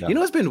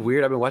what's been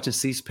weird? I've been watching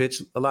Cease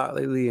pitch a lot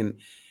lately, and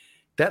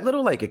that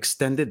little like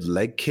extended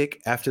leg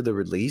kick after the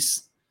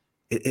release,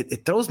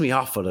 it throws me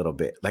off a little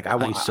bit. Like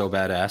he's so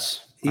badass.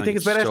 You think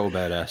it's badass? So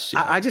badass.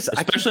 Yeah.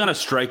 Especially on a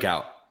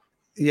strikeout.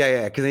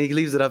 Yeah, because he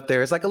leaves it up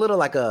there. It's like a little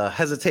like a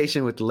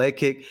hesitation with the leg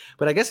kick.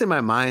 But I guess in my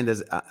mind,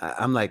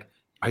 I'm like,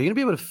 are you gonna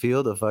be able to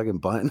feel the fucking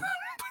bunt?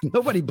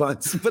 Nobody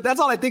bunts, but that's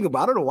all I think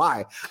about. I don't know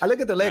why. I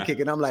look at the leg kick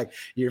and I'm like,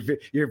 you're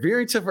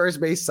veering to first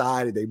base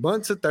side. They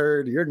bunt to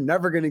third. You're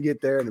never gonna get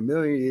there in a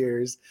million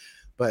years.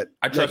 But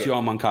I trust you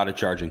on Moncada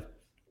charging.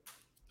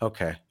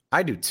 Okay,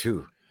 I do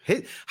too.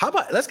 How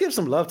about let's give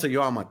some love to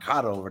Yoan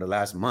Moncada over the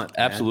last month?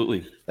 Man.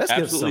 Absolutely.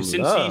 Give some Since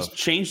love. He's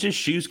changed his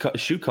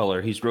shoe color,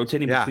 he's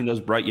rotating between those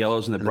bright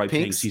yellows and the bright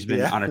pinks. He's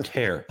been on a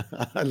tear.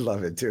 I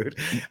love it, dude.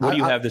 What do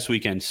you have this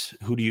weekend?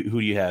 Who do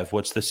you have?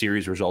 What's the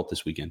series result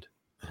this weekend?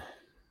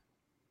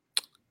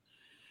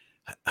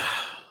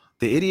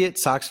 The idiot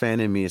Sox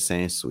fan in me is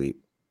saying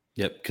sweep.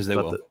 Yep, because they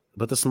will.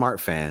 But the smart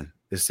fan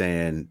is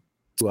saying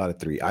 2 out of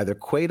 3. Either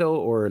Cueto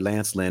or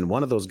Lance Lynn,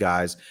 one of those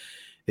guys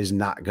is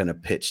not going to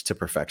pitch to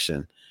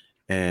perfection.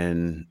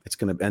 And it's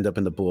going to end up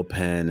in the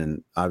bullpen.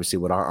 And obviously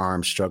with our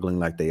arms struggling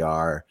like they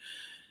are,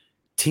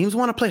 teams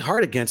want to play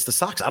hard against the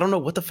Sox. I don't know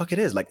what the fuck it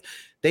is. Like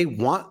they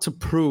want to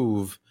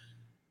prove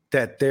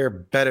that they're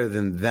better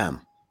than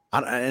them.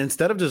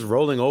 Instead of just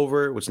rolling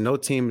over, which no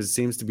team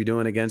seems to be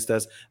doing against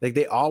us, like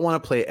they all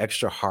want to play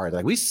extra hard.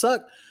 Like we suck,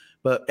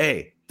 but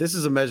hey, this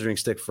is a measuring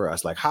stick for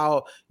us. Like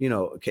how,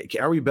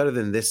 are we better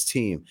than this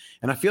team?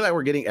 And I feel like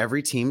we're getting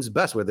every team's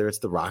best, whether it's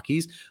the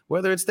Rockies,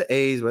 whether it's the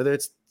A's, whether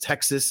it's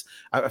Texas.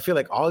 I feel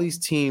like all these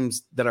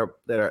teams that are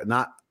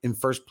not in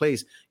first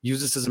place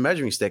use this as a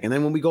measuring stick. And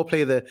then when we go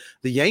play the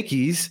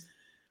Yankees,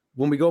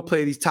 when we go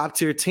play these top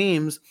tier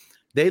teams,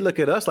 they look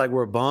at us like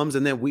we're bums,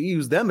 and then we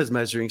use them as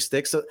measuring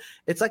sticks. So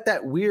it's like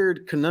that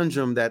weird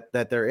conundrum that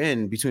they're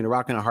in between a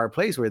rock and a hard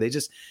place, where they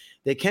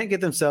can't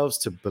get themselves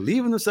to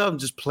believe in themselves and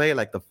just play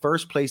like the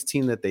first place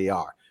team that they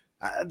are.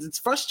 It's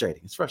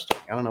frustrating. I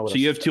don't know what. So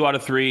you have 2 out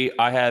of 3.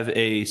 I have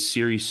a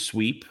series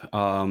sweep.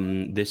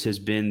 This has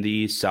been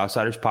the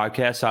Southsiders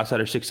podcast.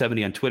 Southsider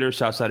 670 on Twitter.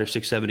 Southsider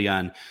 670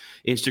 on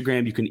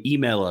Instagram. You can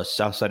email us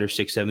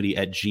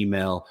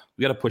southsider670@gmail.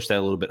 We got to push that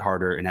a little bit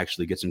harder and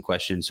actually get some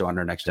questions. So on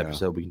our next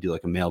episode, we can do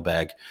like a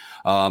mailbag.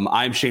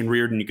 I'm Shane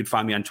Reardon. You can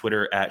find me on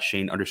Twitter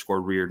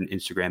 @Shane_Reardon,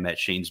 Instagram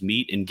 @Shane's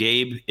Meat, and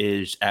Gabe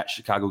is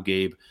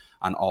 @ChicagoGabe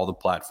on all the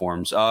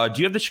platforms. Do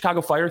you have the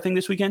Chicago Fire thing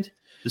this weekend?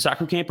 The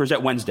soccer camp, or is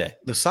that Wednesday?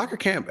 The soccer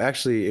camp,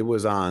 actually, it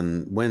was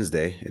on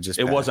Wednesday.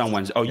 It was on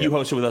Wednesday. Oh, you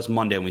hosted with us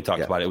Monday and we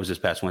talked about it. It was this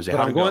past Wednesday.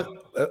 But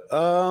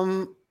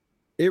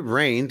it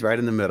rained right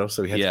in the middle,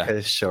 so we had to cut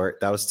it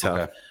short. That was tough.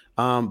 Okay.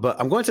 But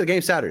I'm going to the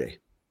game Saturday.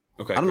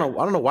 Okay. I don't know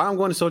why I'm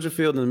going to Soldier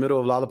Field in the middle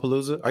of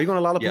Lollapalooza. Are you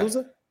going to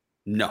Lollapalooza? Yeah.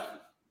 No.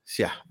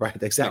 Yeah, right.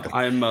 Exactly. No,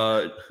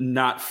 I'm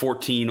not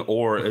 14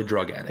 or a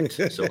drug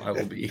addict, so I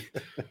will be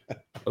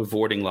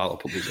avoiding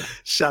Lollapalooza.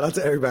 Shout out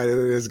to everybody that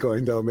is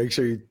going, though. Make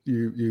sure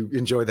you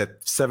enjoy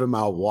that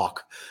 7-mile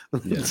walk to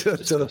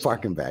the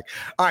park and back.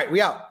 All right,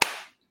 we out.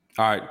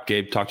 All right,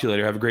 Gabe, talk to you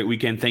later. Have a great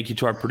weekend. Thank you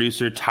to our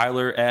producer,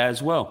 Tyler,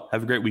 as well.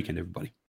 Have a great weekend, everybody.